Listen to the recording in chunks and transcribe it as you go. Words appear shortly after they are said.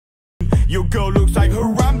Your girl looks like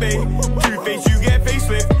Harambe. Two-Face, you get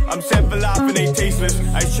facelift. I'm set for life and they tasteless.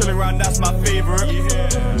 I chillin' around, that's my favorite.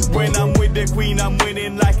 When I'm with the queen, I'm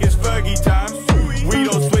winning like it's Fergie time. We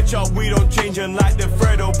don't switch up, we don't change unlike the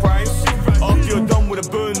Fredo price. After you're done with the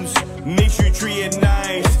buns, make sure you treat it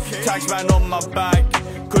nice. Taxman on my back,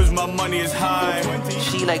 cause my money is high.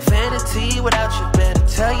 She like vanity without you, better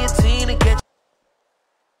tell your team to get.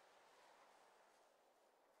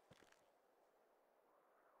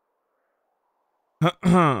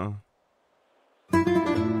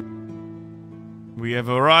 We have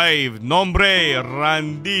arrived. Nombre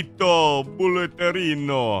Randito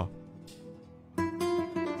Bulleterino.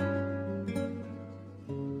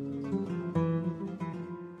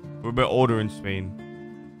 We're a bit older in Spain.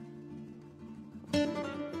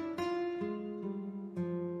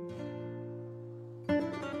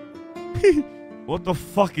 What the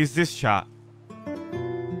fuck is this chat?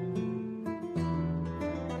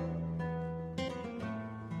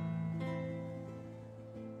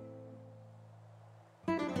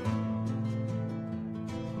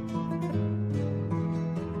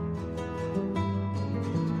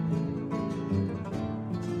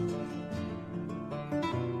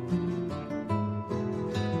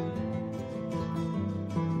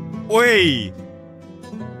 Wey.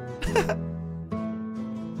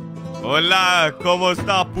 Hola, ¿cómo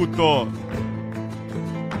está, puto?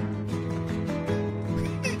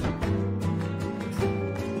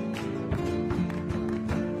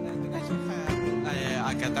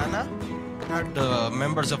 A katana are the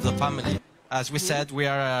members of the family. As we said, we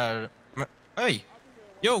are. Hey,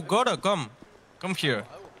 yo, Goro, come here.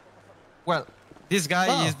 Well, this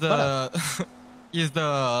guy is the is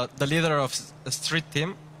the leader of the street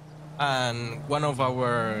team and one of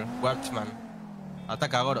our guardsmen.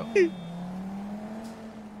 Ataca, Goro.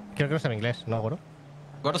 Creo que no sabe inglés, ¿no, Goro?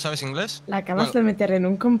 ¿Goro, sabes inglés? La acabas de meter en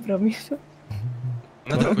un compromiso.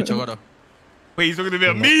 No te escucho, Goro. Pues hizo que te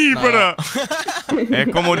vea a mí, para.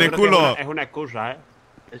 Es como de culo. Es una excusa,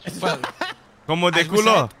 Well, Como de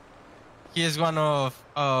culo. He is one of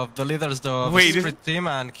the leaders of Wait, the street team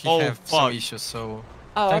and he have some issues, so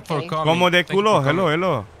thanks for coming. Como de culo,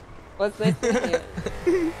 hello. What's nice to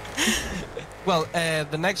meet Well,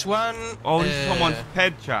 the next one... Oh, this is someone's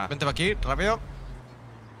head chat. Vente pa' aquí, rápido.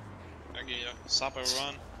 Okay, Supper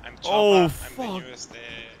Run. I'm Chopper. Oh, I'm fuck. the newest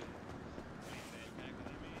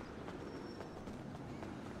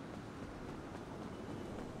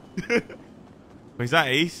Is that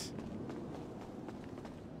Ace?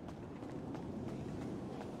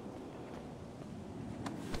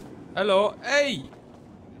 Hello, hey!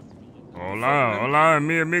 Hola,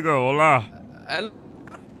 mi amigo, hola.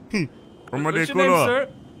 Como de What's your name, culo. sir?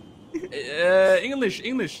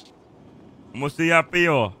 English. ¿Cómo se llama,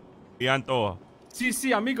 pío? Siento.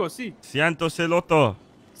 Sí, amigo, sí. Siento celoto.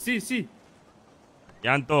 Sí.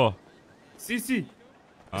 Siento. Sí.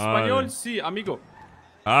 Español, sí, amigo.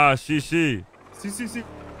 Ah, sí. Sí.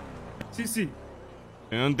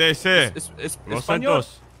 ¿En dónde ese? Los Español.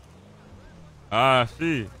 Santos. Ah,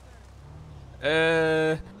 sí.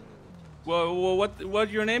 What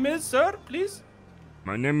your name is, sir, please?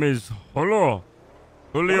 My name is Julio.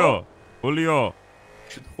 Julio. Yeah.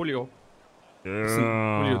 Listen,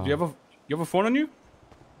 Julio, do you have a phone on you?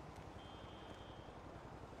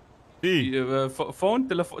 Sí. You have a phone?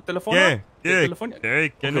 Telephone?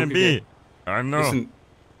 ¿Qué? Can it be? I know. Listen,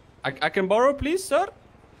 I can borrow, please, sir?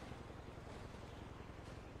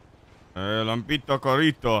 Lampito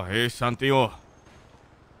Corito es Santiago.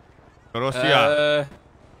 Gracias.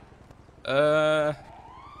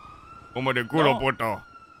 Como de culo, no. puto.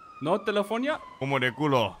 No telefonia? Como de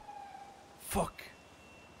culo. Fuck.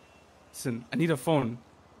 Listen, I need a phone.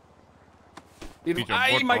 Picha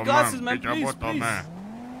Ay, puto, my glasses, man, Picha please. puto, man.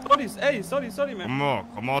 Sorry, man.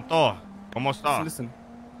 ¿Cómo to? ¿Cómo está? Listen.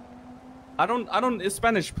 I don't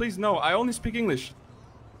Spanish, please, no. I only speak English.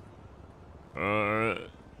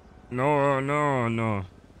 No. No?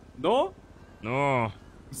 No.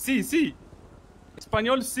 Sí.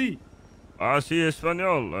 Español, sí. Ah, sí,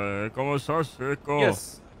 español. ¿Cómo estás?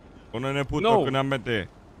 Yes. Con el puto No. que nos mete.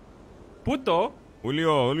 Puto?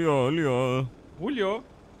 Julio. Julio?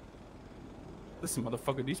 Listen,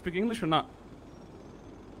 motherfucker, do you speak English or not?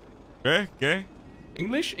 ¿Qué?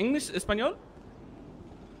 English? Español?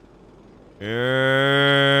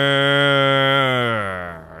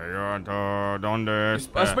 ¿Dónde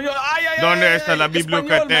está? Español. Ay. ¿Dónde está la Español,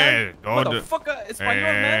 biblioteca? man. Motherfucker, Español,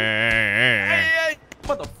 man. Hey.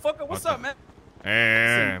 Motherfucker, what's up, man?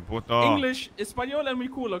 Listen, puto. English, Español, and we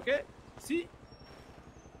cool, okay? See?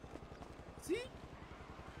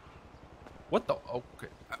 What the? Okay.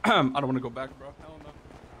 I don't want to go back, bro. Hell no.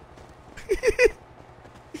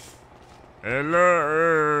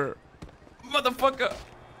 Hello. Motherfucker.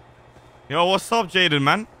 Yo, what's up, Jaden,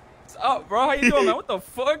 man? What's up, bro? How you doing, man? What the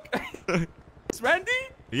fuck? It's Randy?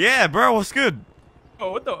 Yeah, bro, what's good?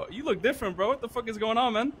 Oh, what the? You look different, bro. What the fuck is going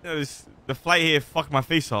on, man? Yeah, the flight here fucked my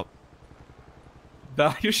face up.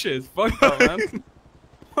 Nah, your shit is fucked up, man.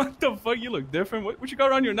 What the fuck? You look different. What you got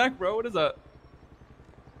around your neck, bro? What is that?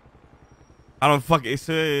 I don't fuck. It's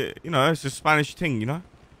a, you know, it's a Spanish thing, you know.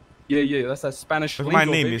 Yeah, that's that Spanish Look at lingo,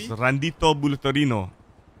 my name. baby. It's Randito Bulatorino.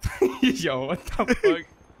 Yo, what the fuck? You're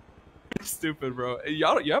stupid, bro. Hey,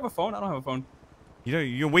 you have a phone? I don't have a phone.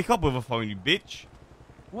 You wake up with a phone, you bitch.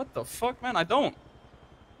 What the fuck, man? I don't.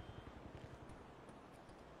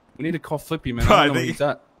 We need to call Flippy, man. Bro, I don't know where he's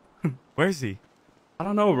at. Where is he? I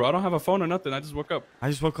don't know, bro. I don't have a phone or nothing. I just woke up. I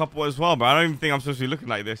just woke up as well, but I don't even think I'm supposed to be looking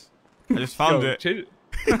like this. I just found it.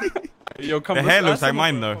 Yo, come The hair looks like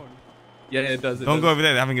mine, though. Yeah, it does. Don't go over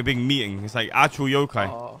there. They're having a big meeting. It's like actual yokai.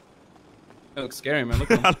 Oh. It looks scary, man. Look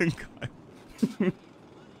at him.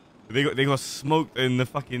 They got smoked in the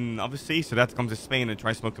fucking other sea, so they have to come to Spain and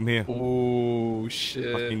try smoke them here. Oh, shit.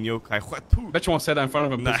 Fucking yokai. Bet you won't say that in front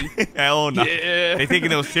of him, Nah. pussy. Hell no. Yeah. They taking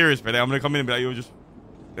it serious, but I'm gonna come in and be like, yo, just.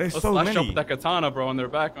 There's so Let's many. jump with that katana, bro, on their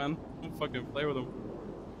back, man. Don't fucking play with them.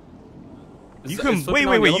 You can wait.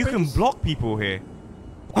 You can block people here.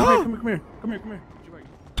 Come here.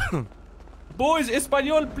 Boys,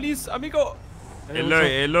 Espanol, please, amigo.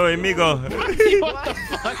 Hello, amigo. What the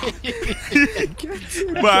fuck?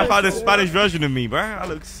 Bro, I found a Spanish version of me, bro. I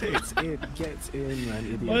look sick. Gets in, man,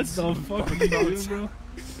 idiot. What the fuck are you doing, bro?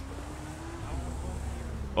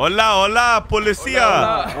 Hola,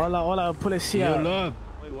 policía. Hola, policía. Hola.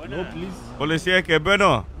 No, please. Policía, que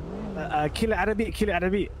bueno. كل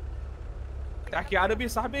عربي. تحكي عربي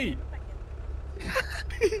صاحبي.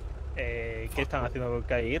 ¿Qué están haciendo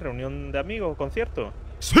ahí? ¿Reunión de amigos? ¿Concierto?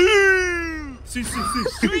 Sí. I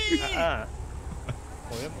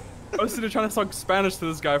was sitting trying to talk Spanish to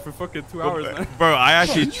this guy for fucking 2 hours, man. Bro, I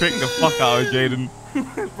actually tricked the fuck out of Jaden.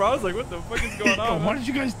 Bro, I was like, what the fuck is going on? Why did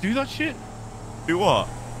you guys do that shit? Do what?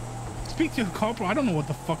 Speak to the corporal. I don't know what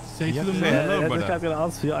the fuck to say to them. This guy's gonna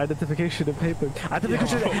ask for your identification and paper.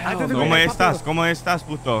 ¿Cómo estás,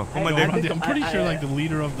 puto? I'm pretty sure like the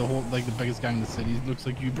leader of the whole, like the biggest gang in the city looks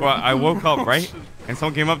like you, bro. Bro, I woke up, right? And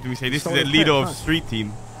someone came up to me and said, this is the leader of street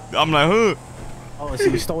team. I'm like, huh? Oh, so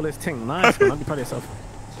you stole his thing. Nice, man. You proud of yourself.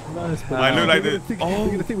 Nice, man. I look like the... You're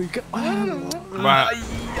gonna think we got... Right.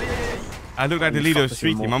 I look like the leader of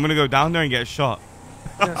street team. I'm gonna go down there and get shot.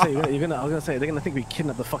 I was gonna say, they're gonna think we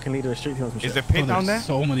kidnapped the fucking leader of street team. Is there pit down there?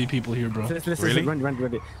 So many people here, bro. Listen,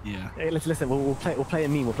 Randy. Yeah. Hey, listen. We'll play a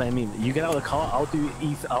meme. You get out of the car. I'll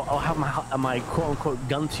have my quote unquote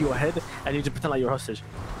gun to your head, and you just pretend like you're a hostage.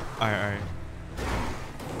 Alright.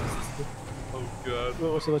 Oh god.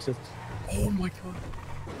 Watch this. Oh my god.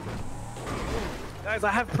 Guys,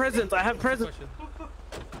 I have presents.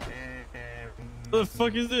 What the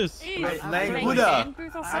fuck is this? Buddha.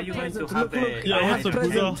 Are you going to have a... Yeah, what's a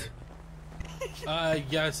Buddha?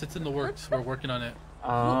 Yes, it's in the works. We're working on it.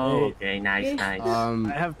 Oh, okay, nice.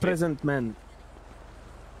 I have present, man.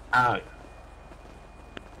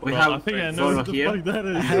 We have I think I know what the fuck that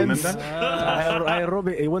is. Remember? I rob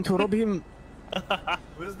it. I want to rob him.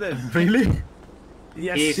 What is this? Really?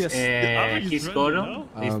 Yes. He's Goro.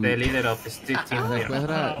 He's the leader of the street team here.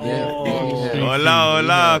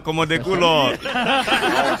 Hola, como de culo.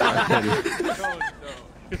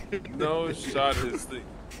 No shot his thing.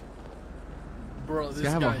 Bro, this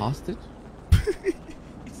guy. have a hostage? He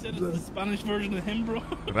said it's the Spanish version of him, bro.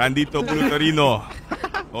 Randito Bulatorino.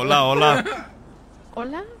 Hola.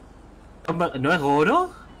 Hola. ¿No es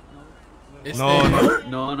Goro?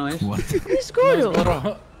 No es. ¿Es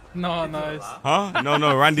Goro? No, es... ¿Ah? No,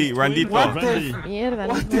 Randito. Mierda,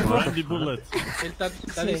 no. Randy Bullet. Él está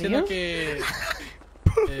diciendo que...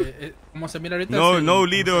 como se mira ahorita... No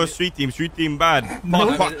leader of street team bad. La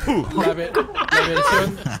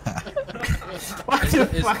versión...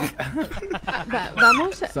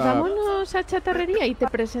 Vámonos a chatarrería y te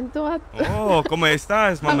presento a... Oh, ¿cómo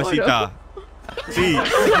estás, mamacita? Sí.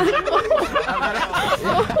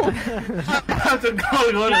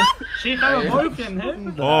 She have a boyfriend, huh?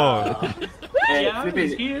 Oh.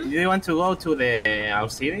 Flippy, do you want to go to our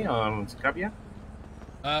city or Scrapia?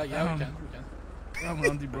 Yeah, we can. I'm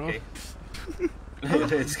Randy, bro. Okay.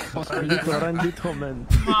 Randito, man.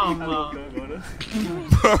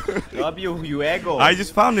 I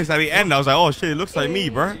just found this at the end. I was like, oh shit, it looks like me,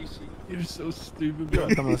 bro. You're so stupid, bro.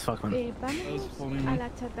 Vamos a la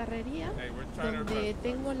chatarrería donde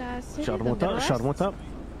tengo la serie Sharmuta.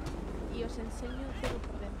 y os enseño todo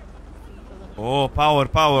por dentro. Oh, power.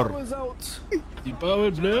 The power,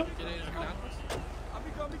 bro.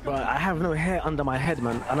 But I have no hair under my head,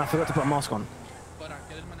 man, and I forgot to put a mask on.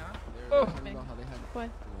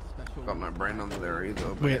 Got my brain under there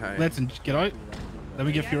either. Wait, let's get out. Let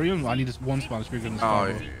me get Fury in. I need this one Spanish speaker in this car.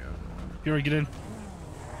 Yeah. Fury, get in.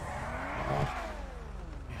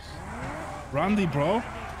 Randy, bro.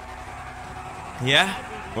 Yeah?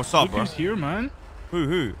 What's up, Look bro? who's here, man.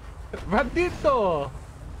 Who? Randito!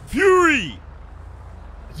 Fury!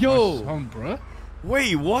 Yo! Son, bro.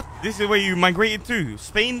 Wait, what? This is where you migrated to?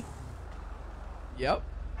 Spain? Yep.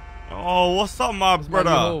 Oh, what's up, my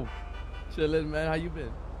brother? Chillin', man. How you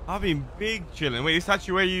been? I've been big chilling. Wait, is that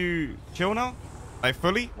actually where you chill now? Like,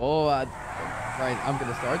 fully? Oh, right. I'm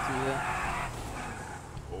gonna start to, yeah.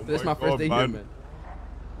 Oh This is my first day here, man.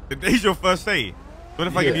 Today's your first day? What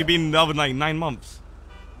the fuck have you been the other, like, 9 months?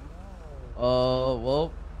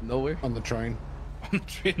 Well, nowhere. On the train. On the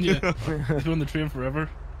train, yeah. He's been on the train forever.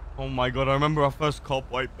 Oh my god, I remember our first cop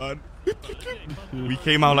wipe, man. We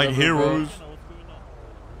came out like heroes.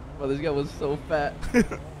 Bro, this guy was so fat.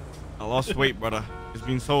 I lost weight, brother. It's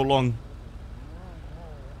been so long.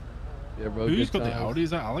 Yeah, bro. Who's got the Audi? Is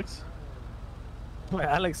that Alex? Wait,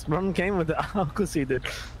 Alex, Ron came with the of course he did.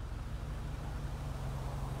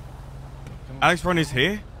 Alex Ron is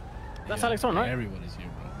here? That's Alex Ron, right? Everybody's here,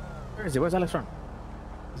 bro. Where is he? Where's Alex Ron?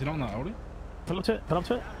 Is he not on the Audi? Pull up to it. Pull up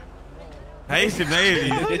to it. Hey, Sidney.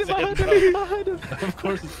 Of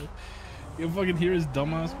course. You fucking hear his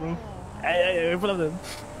dumbass, bro. Hey, pull up to him.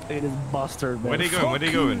 Look at this bastard, man. Where they going? Where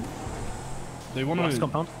they going? They want to Rust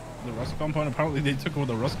compound. The Rust compound. Apparently, they took over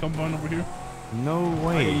the Rust compound over here. No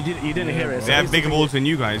way. Oh, you didn't hear it. They have bigger balls than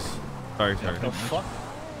you guys. Sorry. The fuck?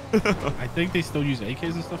 I think they still use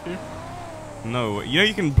AKs and stuff here. No, you know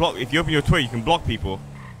you can block, if you open your Twitter, you can block people.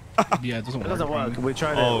 Yeah, it doesn't work. It doesn't work. We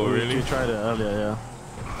tried it. Oh, really? We tried it earlier, yeah.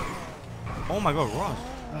 Oh my god, Ross.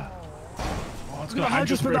 Oh, it's got a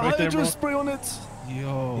hydro spray right there, bro. Spray on it.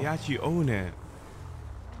 Yo. They actually own it.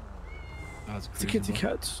 That's It's a crazy, kitty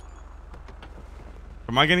bro. cat.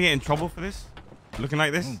 Am I gonna get in trouble for this? Looking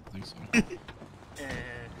like this? I don't think so.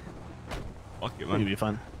 Fuck it, You'll man. be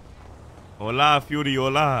fine. Hola, Fury,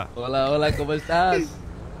 hola. Hola, ¿cómo estás?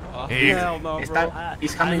 Hey. Hell no, bro.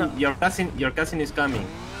 He's coming. Your cousin is coming.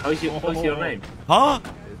 How's your name? Huh?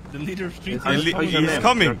 The leader of street. How's your He's name?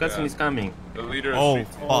 coming. Your cousin is coming. The leader Oh, of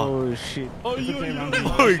fuck. Street Oh, shit. Oh,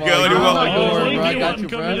 Oh, god, I got you,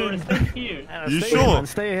 bro. You Stay sure? Here, man.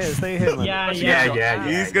 Stay here, man. Yeah.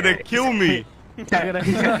 He's gonna kill me. He's a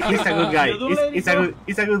good guy.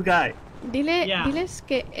 He's a good guy. Diles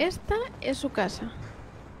que esta es su casa.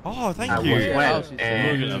 Oh, thank you. Well,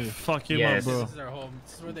 Fuck him yes. up, bro. This is our home.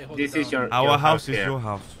 This is where they hold This it is down. your Our house is here. your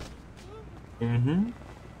house. Mm-hmm.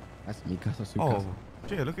 That's mi casa, su Oh,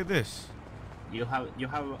 yeah, look at this. You have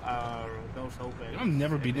doors open. I've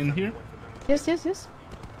never been in here. Yes.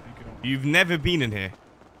 You've never been in here.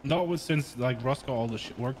 Not since like Russ got all the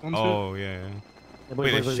shit work done to it. Oh, yeah.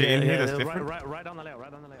 Wait, there's shit in here that's different? Right on the layout,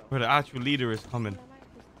 right on the layout. Where the actual leader is coming.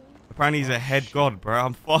 Apparently he's a head god, bro.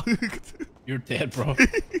 I'm fucked. You're dead, bro.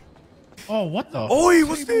 Oh, what the? Oi,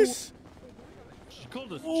 what's this? She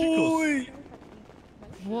called us Oi.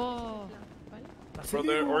 Whoa. Bro,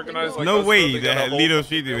 they're organized like No us, way, bro. They the got a whole leader of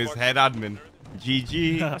fucking Street Team is network. head admin.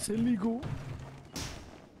 GG. That's illegal.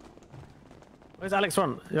 Where's Alex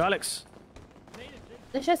Ron? Yo, Alex.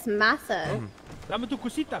 It's just massive. Dame tu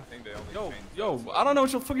cosita. I think they only changed Yo, I don't know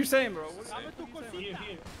what the fuck you're saying, bro. Dame tu cosita.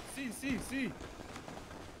 See.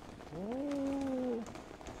 Oh.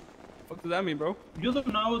 Fuck does that mean, bro? You don't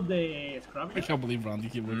know the scrub? I can't believe Randy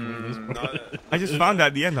keep working like this, bro. I just found out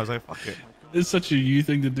at the end. I was like, fuck it. It's such a you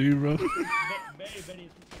thing to do, bro.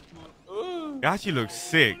 It actually looks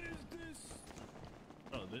sick.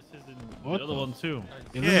 Oh, this is in What the other the- one too.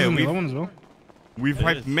 Yeah, the other one as well. we've It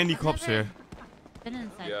had is. many cops here.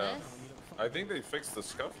 Yeah. I think they fixed the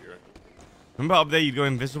scuff here. Remember up there you'd go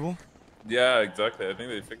invisible? Yeah, exactly. I think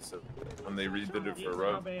they fixed it when they redid it for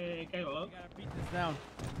road. Down.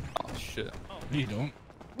 Oh shit. You don't.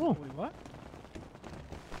 Oh, wait, what?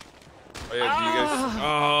 Oh yeah, do you guys?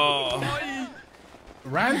 Oh.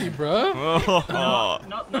 Randy, bro. Oh.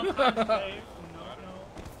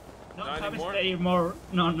 Not anymore.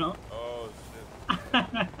 No. Oh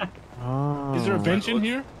shit. Is there a bench in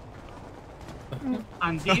here?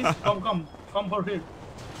 And this, come over here.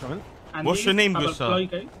 And What's your this, name, I will good sir? play,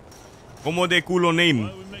 okay? Como de culo name?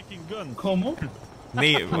 ¿Cómo?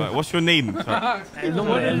 What's your name, sir? El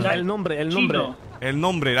nombre. El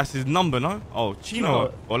nombre, that's his number, no? Oh,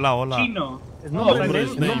 Chino. Hola. Chino. His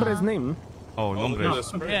nombre is name. Oh, nombre.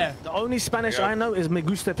 Yeah. The only Spanish I know is Me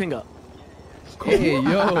Gusta Pinga. Hey, yo.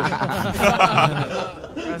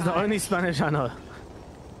 That's the only Spanish I know.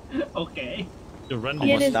 Okay.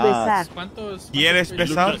 ¿Quieres besar? ¿Quieres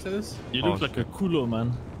besar? You look like a culo,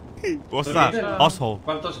 man. What's that? Asshole.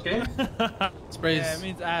 ¿Cuántos qué? Sprays.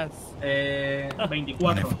 means ass.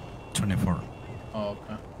 24. 24. Oh,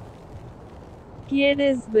 okay.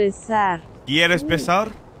 ¿Quieres besar? ¿Quieres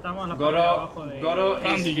besar? Estamos en la parte de abajo de... Goro is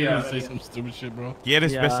Randy, you're here. gonna say some stupid shit, bro.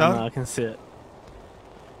 ¿Quieres Yeah, besar? no, I can see it.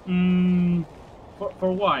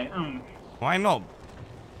 For why? Why not?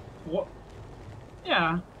 What?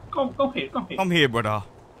 Yeah. Come here. Come here, brother.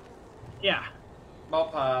 Yeah.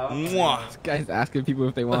 Mwah. This guy's asking people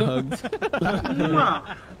if they want hugs.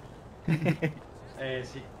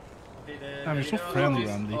 Sí. Damn, you're so friendly,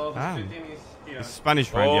 Randy. Ah. It's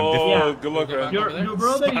Spanish, Randy. I'm different. Oh, good luck, Randy. Your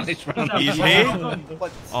brother is... He's here?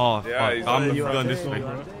 Oh, Yeah, fuck. he's I'm on going this way.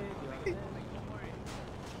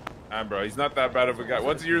 Nah, bro, he's not that bad of a guy.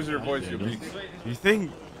 Once he hears your voice, you'll be... You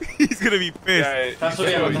think? He's gonna be pissed. Yeah, he's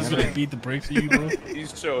chill. He's gonna beat the brakes of you, bro.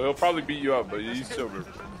 He's chill. He'll probably beat you up, but he's chill, bro.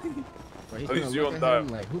 Bro, he's At least gonna you look don't at die. him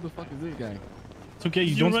like, who the fuck is this guy? It's okay,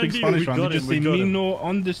 you You don't speak Randy, Spanish, we Randy. got Just him, say we got me him. no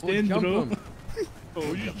understand, Jump bro. him.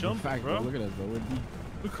 Oh, you In jumped, fact, bro. Look at us, bro. We're deep.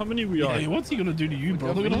 Look how many we are. Hey, what's he gonna do to you,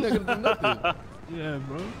 bro? He's Look not at gonna us. do nothing. Yeah,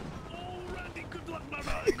 bro. Oh, Randy, good luck,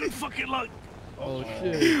 brother. Good fucking luck. Oh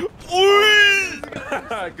shit.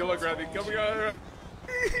 Good luck, Randy. Come here.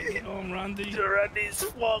 Get on, Randy. Randy's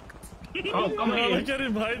fucked. Oh, come here. Look at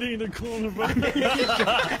him hiding in the corner, bro. Mi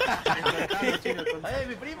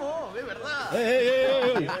primo, es verdad.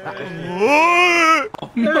 Hey.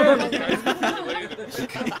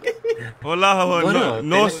 Hola, Bueno,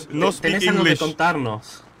 no tenés speak algo que English.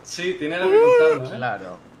 contarnos. Sí, tiene algo que contarnos.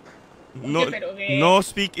 Claro. No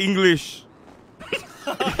speak English.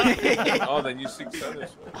 Oh, then you speak Spanish.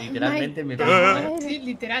 Literalmente mi primo. Sí,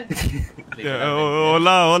 literal.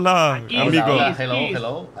 Hola, amigo. Hola,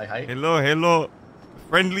 hello. Hi. Hello.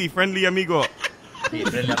 Friendly amigo. Sí,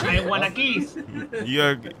 friendly I amigo. wanna kiss.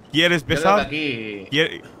 ¿Quieres Yo creo besar? que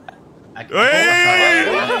aquí...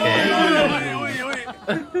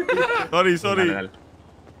 Sorry. Vale.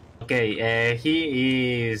 Okay,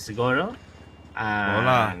 he is Goro. And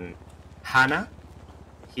Hola. Hannah.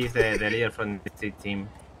 He's the leader from the street team.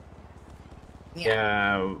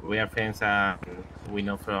 Yeah, we are friends and we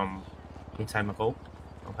know from some time ago.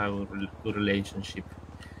 We have a good relationship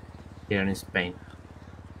here in Spain.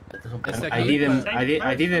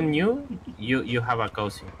 I didn't knew you have a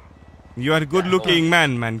cousin. You are good looking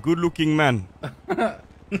man. Good looking man.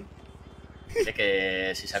 Dice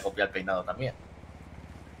que si se ha copiado el peinado también.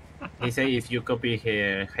 He say if you copy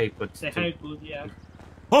her haircut. The haircut, yeah.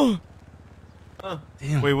 Oh!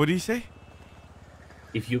 Damn. Wait, what did he say?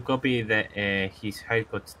 If you copy his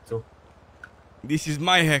haircut too. This is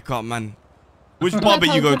my haircut, man. Which barber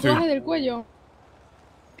you go to? Del cuello.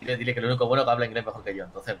 Dile que el único bueno que habla inglés mejor que yo.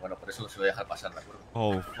 Entonces, bueno, por eso se lo voy a dejar pasar, ¿de acuerdo?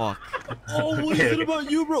 Oh, fuck. Oh, what is it about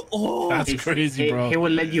you, bro? Oh, That's crazy, bro. He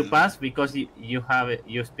will let you pass because you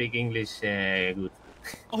speak English good.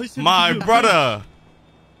 oh, he said My you. brother!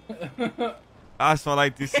 That's what I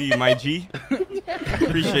like to see, my G.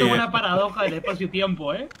 Appreciate Es una it. paradoja del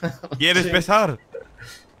espacio-tiempo, ¿eh? ¿Quieres besar?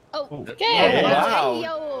 Oh, ¿qué? wow.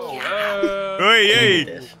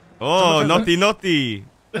 Hey! Oh, naughty.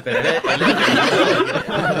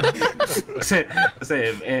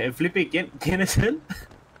 Flippy, ¿quién es él?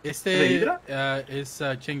 Este es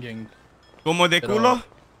Chengen. ¿Como de culo?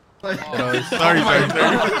 Pero es, Sorry.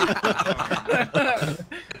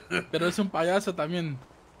 pero es un payaso también.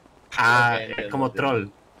 Ah, como troll.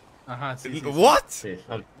 Ajá, sí. What? Sí.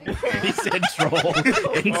 He said troll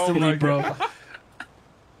instantly, bro.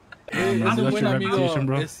 Es That's un your buen amigo. reputation,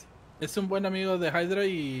 bro. Es un buen amigo de Hydra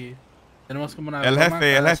y tenemos como una El broma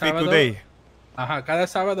jefe cada sábado. today. Ajá, cada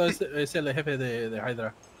sábado es el jefe de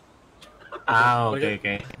Hydra. Ah,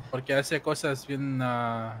 ok. Porque hace cosas bien,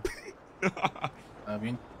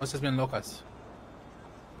 cosas bien locas.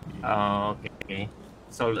 Ah, ok.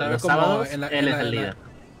 So, ¿Sabe los cómo sábados, en la- él en es la- el en la- líder.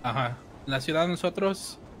 Ajá. En la ciudad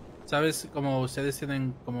nosotros, ¿sabes? Como ustedes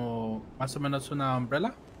tienen como más o menos una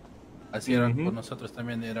umbrella. Así eran con nosotros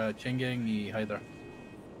también, era Chengen y Hydra.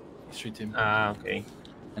 Street Team. Ah, ok.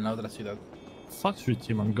 En la otra ciudad. Fuck Street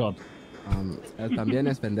Team on God. Él también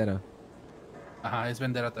es Vendera. Ajá, es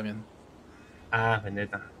Vendera también. Ah,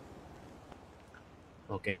 Vendetta.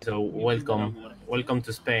 Okay, so welcome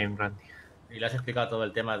to Spain, Randy. Y le has explicado todo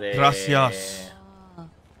el tema de... Gracias.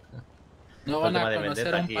 No todo van el a tema de conocer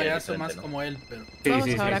Vendetta a un aquí es payaso diferente, más ¿no? como él, pero...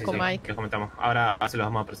 Vamos ahora con Mike. Que comentamos. Ahora se los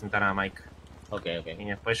vamos a presentar a Mike. Ok. Y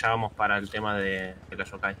después ya vamos para el tema de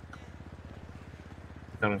los yokai.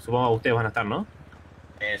 Pero supongo que ustedes van a estar, ¿no?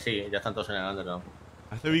 Sí, ya están todos en el under, ¿no?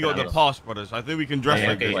 I think we got the pass, brothers. I think we can dress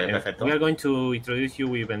like Okay, this. perfecto. we are going to introduce you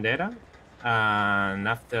with Vendetta, and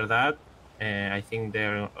after that, I think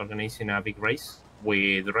they're organizing a big race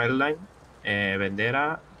with Redline,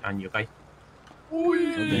 Vendera, and Yokai.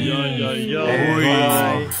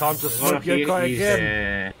 Time to smoke your car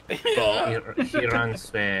again. He runs.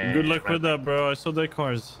 Good luck with that, bro. I saw their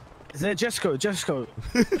cars. Is it Jesco?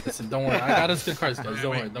 Listen, don't worry. I got us good cars, guys.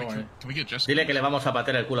 Don't worry. Don't worry. Can we get Jessica? Dile que le vamos a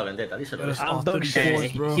patear el culo a Vendetta, díselo.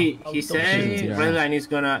 He said Redline is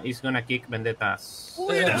gonna kick Vendetta's.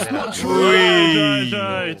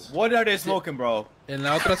 What are they smoking, bro? En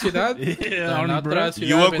la otra ciudad. Yeah, en la otra ciudad.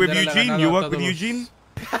 You work with Vendetta le ha Eugene? ganado You a work with todos. Eugene?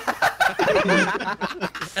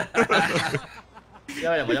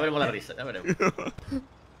 Ya veremos la risa, ya veremos.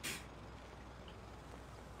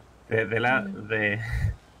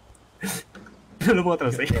 No lo puedo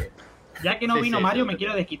traducir. Ya que no vino Mario, me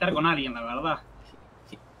quiero desquitar con alguien, la verdad.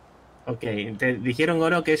 Ok, te dijeron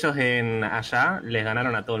Oro que ellos en allá les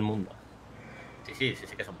ganaron a todo el mundo. Sí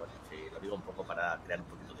que son buenos. Sí, lo digo un poco para crear un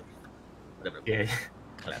poquito de vida. No te preocupes.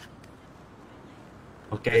 Claro.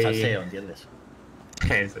 Ok. El salseo, ¿entiendes?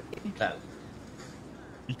 Claro.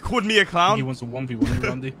 He called me a clown? He wants a 1v1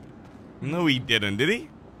 Randy. No, he didn't, did he?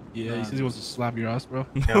 Yeah, he says he wants to slap your ass, bro.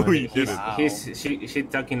 No, he didn't. She's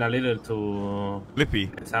talking a little to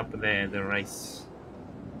Lippy. It's up the race.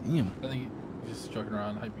 Damn. I think he's just joking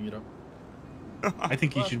around, hyping it up. I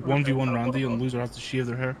think he should 1v1 Randy and loser has to shave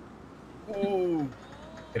their hair.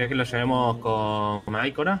 ¿Crees que lo llevemos con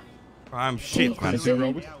Aikora? I'm shit, man.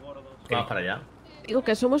 Vamos para allá. Digo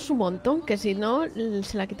que somos un montón, que si no,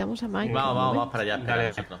 se la quitamos a Mike. Vamos para allá.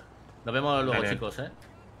 Dale. Nos vemos luego, Dale. chicos,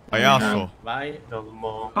 Payaso. Bye.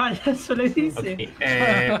 Payaso le dice.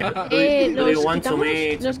 Do you want to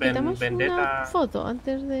meet nos quitamos una Vendetta? foto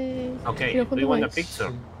antes de... Okay, ir do con you want a Mike.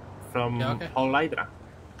 picture from Yeah, okay. Paul Hydra?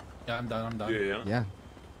 Yeah, I'm done. Yeah.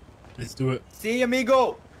 Let's do it. Sí,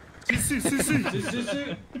 amigo. ¿Dónde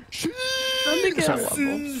queda guapo?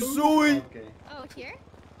 Soy. Oh, here?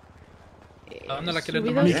 ¿Dónde la quieres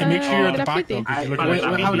Subidos tomar? You can make sure you're at the back, graffiti. though. 'cause you look We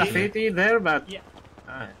like have graffiti there, but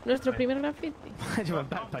Nuestro primer graffiti.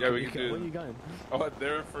 Yeah, we can do. Where are you going? Oh,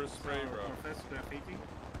 they're for spray, bro.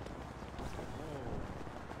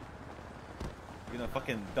 You know,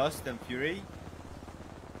 fucking Dust and Fury.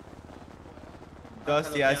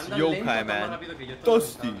 Dusty ass yokai, man.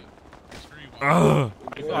 Dusty. I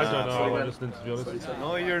don't know. I'm listening, to be honest.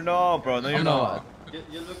 No, you're not, bro. No, you're not.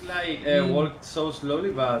 You look like walk so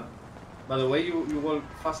slowly, but by the way you walk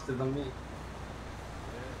faster than me.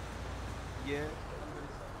 Yeah.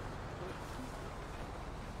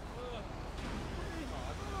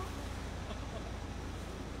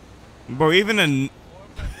 Bro, even a...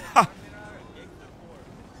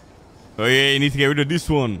 Oh yeah, you need to get rid of this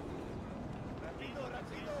one.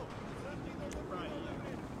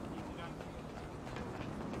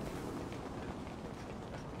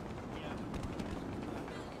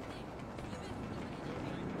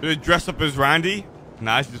 Did it dress up as Randy?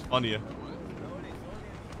 Nah, it's just funnier.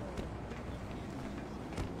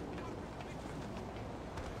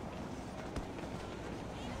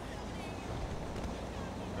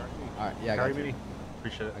 Alright, yeah, I got you.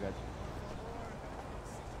 Appreciate it. I got you.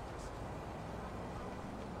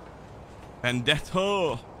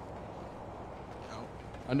 Vendetta.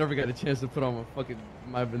 I never got a chance to put on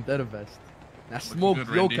my Vendetta vest. And I smoked good,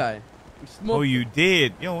 Randy. Yokai. We smoked. Oh, you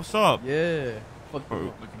did? Yo, what's up? Yeah. Fuck Bro.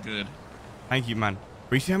 you. Looking good. Thank you, man.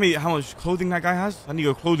 Bro, you see how much clothing that guy has? I need to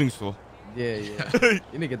go to a clothing store. Yeah. You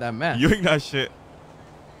need to get that mask. You ain't that shit.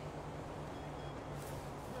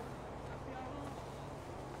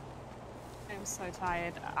 I'm so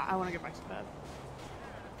tired. I want to go back to bed.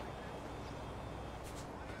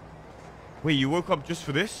 Wait, you woke up just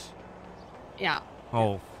for this? Yeah.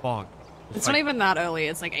 Oh, fuck. It's not even that early.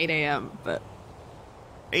 It's like 8 a.m., but...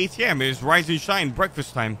 8 a.m. is rise and shine,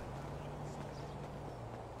 breakfast time.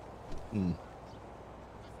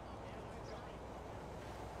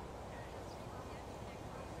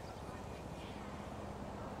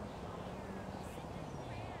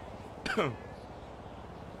 I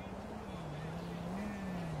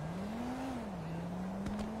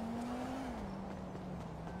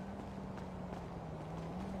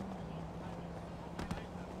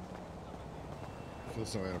feel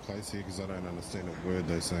so out of place here because I don't understand a word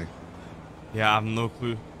they say. Yeah, I have no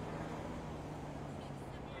clue.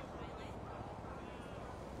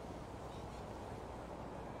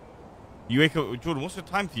 You wake up, Jordan, what's the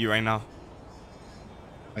time for you right now?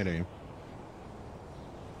 8 a.m.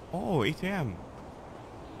 Oh, 8 a.m.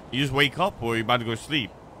 You just wake up or you about to go to sleep?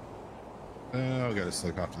 I'll go to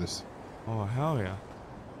sleep after this. Oh, hell yeah.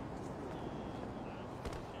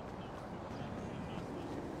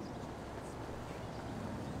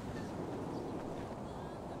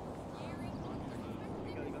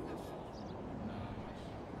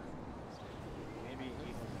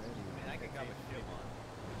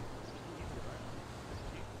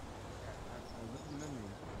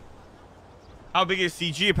 How big is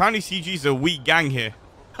CG? Apparently CG is a weak gang here.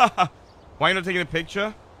 Why are you not taking a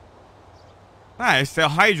picture? Nah, it's the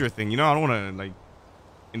Hydra thing, you know? I don't want to, like,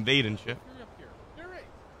 invade and shit.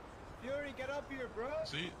 Fury, get up here, bro.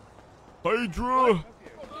 See? Hydra!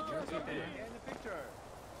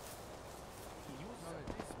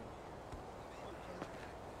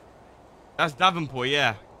 That's Davenport,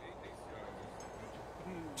 yeah.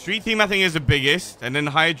 Street Team, I think, is the biggest. And then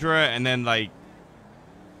Hydra, and then, like...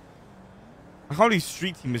 I can't believe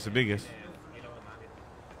Street Team is the biggest.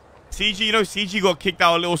 CG, you know, CG got kicked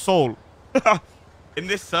out of Little Soul. In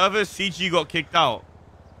this server, CG got kicked out.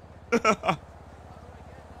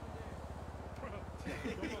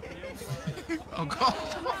 Oh, God.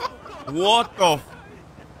 What the f...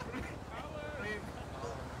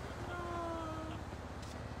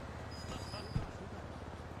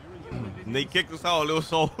 They kicked us out, Little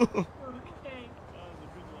Soul.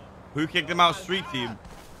 Who kicked them out? Street Team.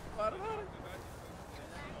 Oh,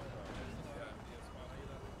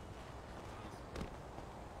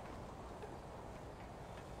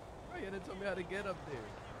 you didn't tell me how to get up there.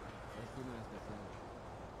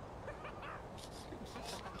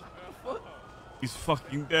 He's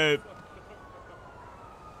fucking dead.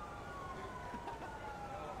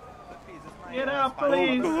 Get up,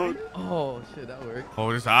 please. Oh, shit, that worked. Oh,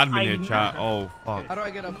 there's admin here, chat. Oh, fuck. How do I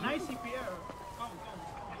get up? Nice CPR.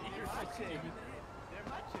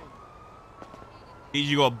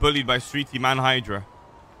 CG got bullied by Street Team and Hydra.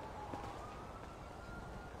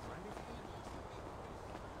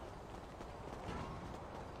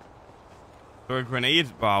 Throw a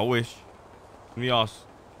grenade? But I wish. Let me ask.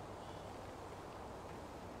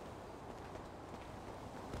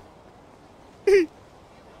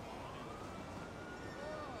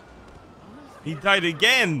 He died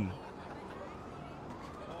again.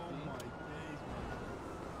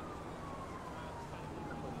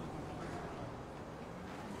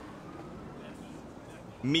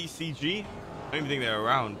 Me CG? I don't even think they're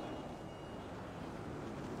around.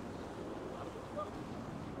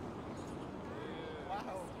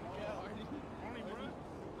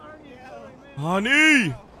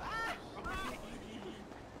 Honey!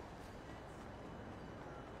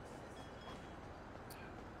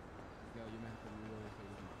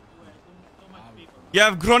 You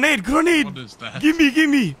have grenade, grenade! What is that? Gimme,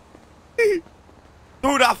 gimme!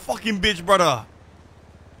 Throw that fucking bitch, brother!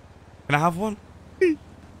 Can I have one?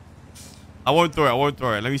 I won't throw it,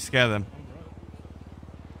 Let me scare them.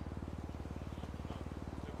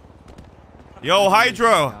 Yo,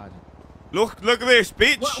 Hydra! Look at this,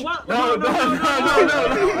 bitch! What? No.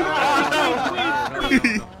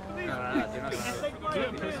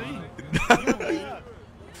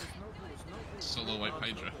 Solo wipe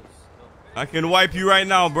Hydra. I can wipe you right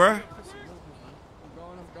now, bruh.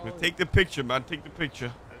 Take the picture, man. Take the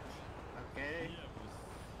picture.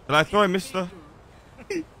 Did I throw it, mister?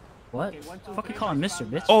 What? Fucking call him Mr.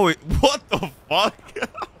 Bitch. Oh, what the fuck?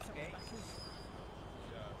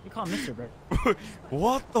 You call him Mr. Bro.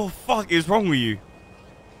 What the fuck is wrong with you?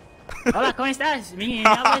 Hola, ¿cómo estás? Mi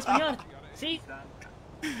habla español. Sí.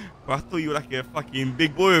 Bro, I thought you were like a fucking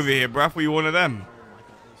big boy over here, bro. I thought you were one of them.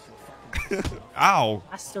 Ow.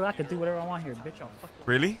 I can do whatever I want here, bitch.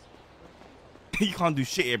 Really? You can't do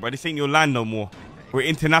shit here, bro. This ain't your land no more. We're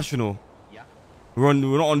international. We're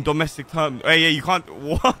not on domestic terms. Hey, you can't.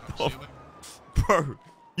 What the bro?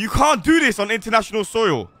 You can't do this on international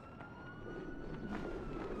soil.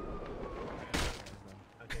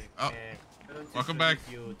 Oh, welcome back.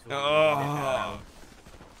 Oh.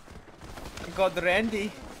 God,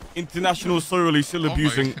 Randy. International soil is still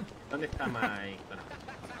abusing.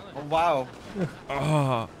 Oh, wow.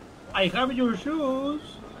 Oh. I have your shoes.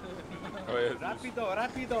 Rápido,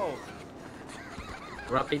 rápido.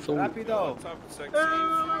 Rápido. Rápido.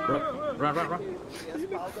 Run. You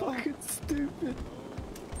look fucking stupid.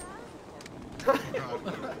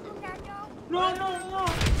 No.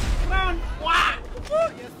 Run. What?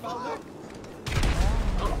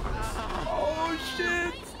 Oh,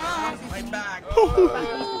 shit. My back.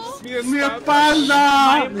 Mi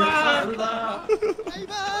espalda. My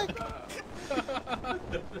back.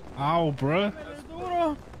 Ow, bruh.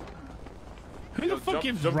 Who the fuck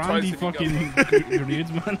gives Randy fucking grenades,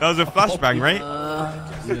 man? That was a flashbang, right?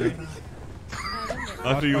 Yeah.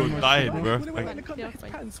 I thought you were dying, bro. Look at his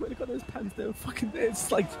pants. Look at his pants. They're fucking. It's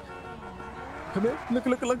like. Come here. Look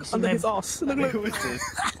under his ass. Look. Who is this?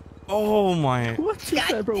 Oh my. What is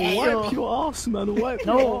that, bro? Wipe your ass, man. Wipe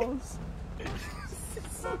your ass.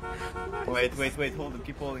 Wait. Hold him.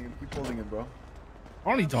 Keep holding him, bro.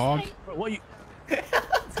 Only dog. Bro, what you?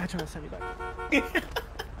 This guy trying to send me back.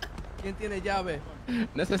 ¿Quién tiene llave?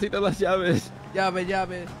 Necesito las llaves. Llave,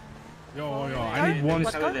 llave. Yo, I need one.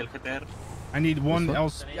 I need one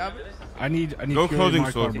else. I need. Go Fury clothing in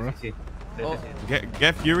my store. car, bro.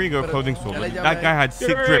 Get Fury, go clothing store. That guy had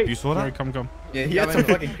sick drip. You saw that? Come. Yeah, he had some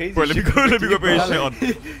fucking crazy Bro, let me shit. go put his shit on.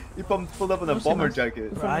 He pulled up in a bomber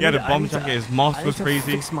jacket. Yeah, the bomber jacket. His mask was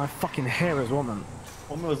crazy. Fix my fucking hair as well, man.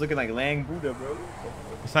 Homie was looking like Lang Buddha, bro.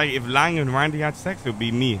 It's like if Lang and Randy had sex, it would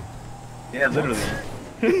be me. Yeah, literally.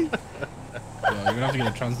 Yeah, you're gonna have to get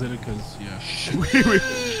it translated because yeah.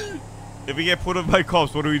 If we get pulled up by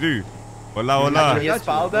cops, what do we do? Hola,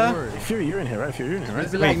 hola. Fury, you're in here, right? Fury, you're in here,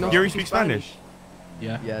 right? Wait, Fury speaks Spanish?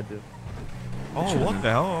 Yeah. Yeah, dude. Oh, what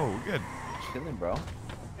the hell? Oh, good. Chilling, bro.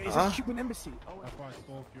 It's a Cuban embassy. Oh, that's why I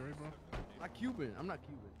stole Fury, bro. Not Cuban. I'm not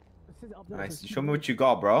Cuban. Nice. Show me what you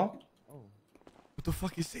got, bro. What the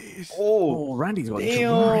fuck is this? Oh, Randy's got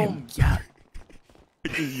damn. Yeah.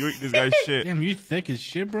 You ate this guy's shit. Damn, you thick as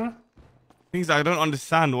shit, bro. Things I don't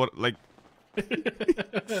understand. What like?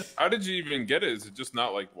 How did you even get it? Is it just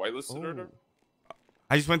not like whitelisted or whatever?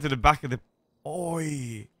 I just went to the back of the.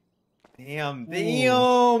 Oi. Damn,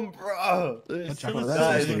 bro. That's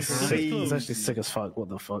actually sick as fuck. What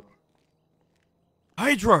the fuck?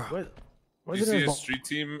 Hydra. Did you see his street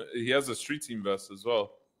team? He has a street team vest as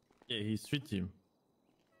well. Yeah, he's street team.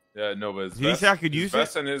 Yeah, no, but his Did he say I could use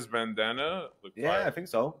vest and his bandana look Yeah, fire. I think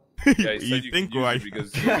so. Yeah, he said you think could why? use it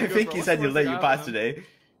because I think he said he'll let you pass today.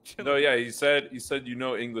 no, yeah, he said you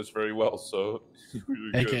know English very well, so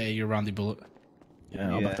really good. AKA your Randy Bullet. Yeah,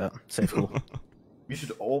 how about that? Safe cool. We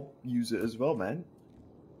should all use it as well, man.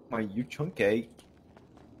 My you chunky.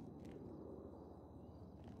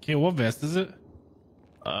 Okay, what vest is it?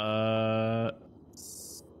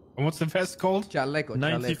 What's the vest called? Chaleco.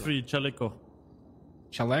 93 Chaleco.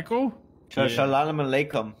 Chaleco? Shalom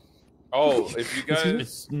alaikum. Oh, if you guys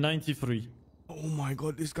It's 93. Oh my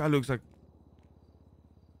god, this guy looks like.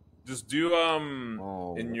 just do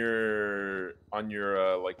in your on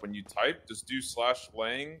your like when you type, just do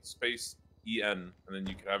 /lang space en, and then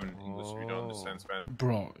you can have it in English if you don't understand Spanish.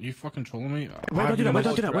 Bro, you fucking trolling me? Why do I do that? Why do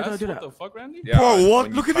I do that? Why do I do What that? the fuck, Randy? Yeah, Bro, what?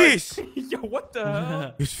 when you Look at type- this. Yo, what the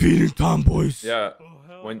hell? It's feeding time, boys. Yeah,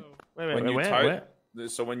 when when you where, type,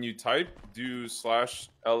 so when you type, do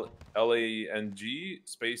 /lang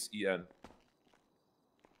space en,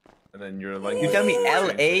 and then your language. You tell me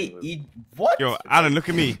LAE what? Yo, Alan, look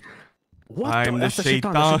at me. What I'm the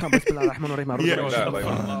shaitan. Yeah. Like,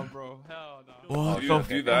 Oh, bro, hell no. What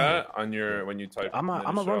do that on your when you type. I'm and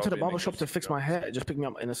then gonna it run should to the all be in barber shop English. to fix my hair. Just pick me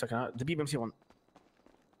up in a second. The BBMC one.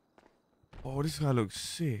 Oh, this guy looks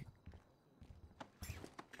sick.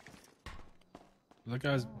 That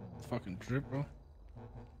guy's fucking drip, bro.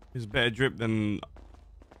 He's better drip than.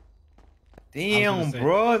 Damn,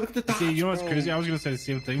 bro. Look at the See, you know what's bro. crazy? I was gonna say the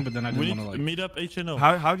same thing, but then I didn't want to like. Meet up HNO.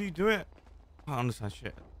 How do you do it? I don't understand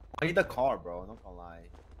shit. I need the car, bro. Not gonna lie.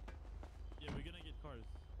 Yeah, we're gonna get cars.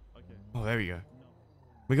 Okay. Oh, there we go.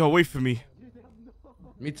 We gotta wait for me.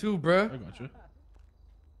 Me too, bro. I got you.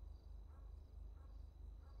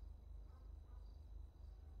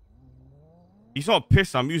 He's not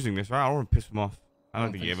pissed I'm using this, right? I don't want to piss him off. I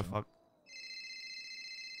don't think he think ever so. fuck.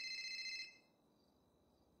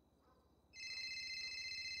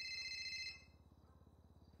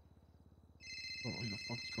 Oh, who the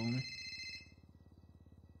fuck is calling me?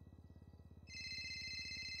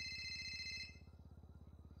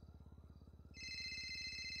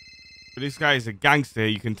 But this guy is a gangster,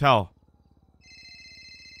 you can tell.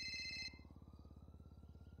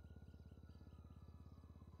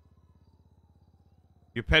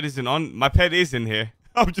 Your pet isn't on. My pet is in here.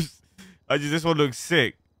 This one looks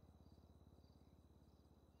sick.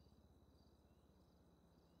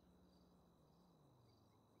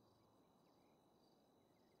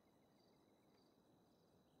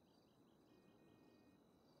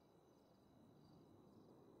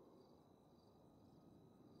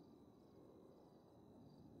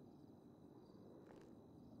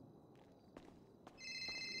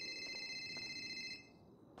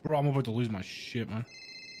 Bro, I'm about to lose my shit, man.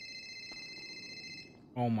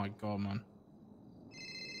 Oh my god, man.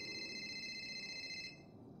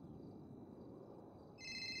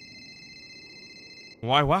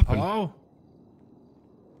 Why? What happened? Hello?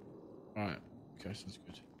 Alright. Okay, sounds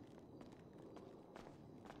good.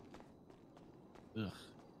 Ugh.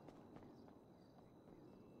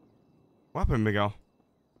 What happened, Miguel?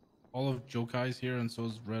 All of Jokai's here and so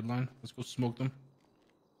is Redline. Let's go smoke them.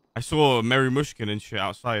 I saw Mary Mushkin and shit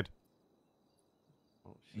outside.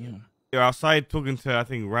 Damn. They're outside talking to, I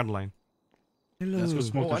think, Redline. Let's go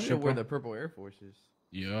smoke Oh, I the need to shit, wear bro. the purple Air Forces.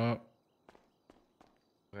 Yeah.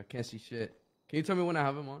 I can't see shit. Can you tell me when I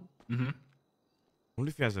have him on? Mm-hmm. I wonder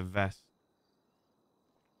if he has a vest.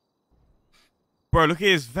 Bro, look at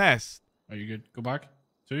his vest. Are you good? Go back.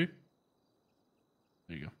 2.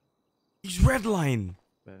 There you go. He's redline.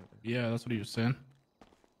 Yeah, that's what he was saying.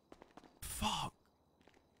 Fuck.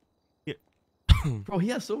 Bro, he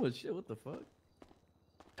has so much shit. What the fuck?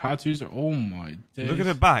 Tattoos are. Oh my days. Look at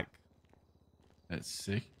the back. That's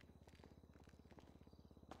sick.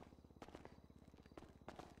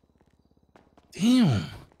 Damn.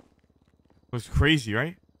 That's crazy,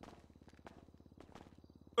 right?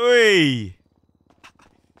 Hey.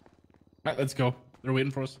 Alright, let's go. They're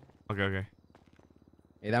waiting for us. Okay, okay.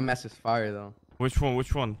 Hey, that mask is fire though. Which one?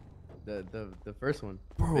 Which one? The first one.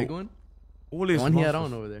 Bro, Big one. All The his one he had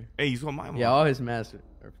muscles. on over there. Hey, he's got my one. Yeah, all his masks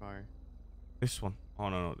are fire. This one. Oh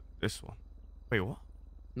no, this one. Wait, what?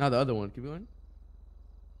 No, the other one. Keep going.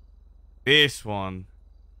 This one.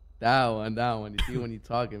 That one. You see when you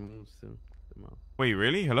talk, it moves too. Wait,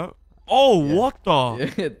 really? Hello? Oh, Yeah. what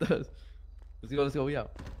the? Yeah, it does. Let's go. We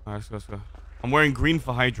out. Alright, let's go. I'm wearing green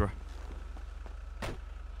for Hydra.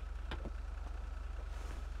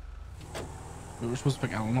 We were supposed to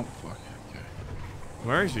pick Alan up. Fuck. Okay.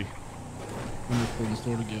 Where is he? We went to the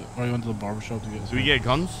store to get. Or I went to the barbershop to get. Do we get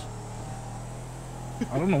guns?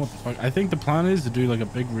 I don't know what the fuck. I think the plan is to do like a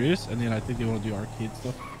big race, and then I think they want to do arcade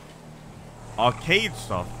stuff. Arcade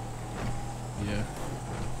stuff? Yeah.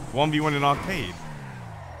 1v1 in arcade.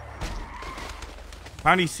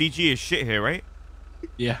 Apparently CG is shit here, right?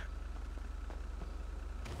 Yeah.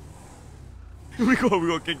 we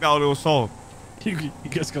got kicked out of Little Soul. You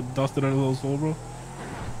guys got dusted out of Little Soul, bro.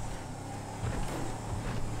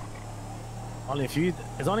 Only if you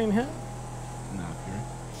is Oni in here? Nah, Fury.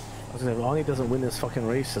 I was gonna say, if Oni doesn't win this fucking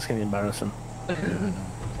race, it's gonna be embarrassing.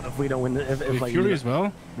 If we don't win, if Wait, like Fury as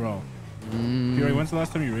well, bro. Fury, when's the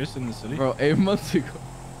last time you raced in the city? Bro, 8 months ago.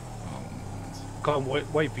 Can't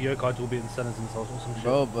wait for your card to be in Senate and social some shit.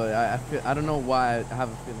 Bro, but I don't know why I have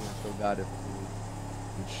a feeling I still got it.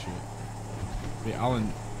 Good shit. Wait,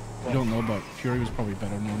 Alan, you don't know, but Fury was probably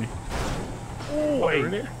better than Oni.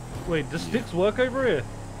 Oh, wait, does sticks work over here?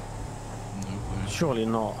 No clue. Surely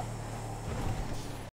not.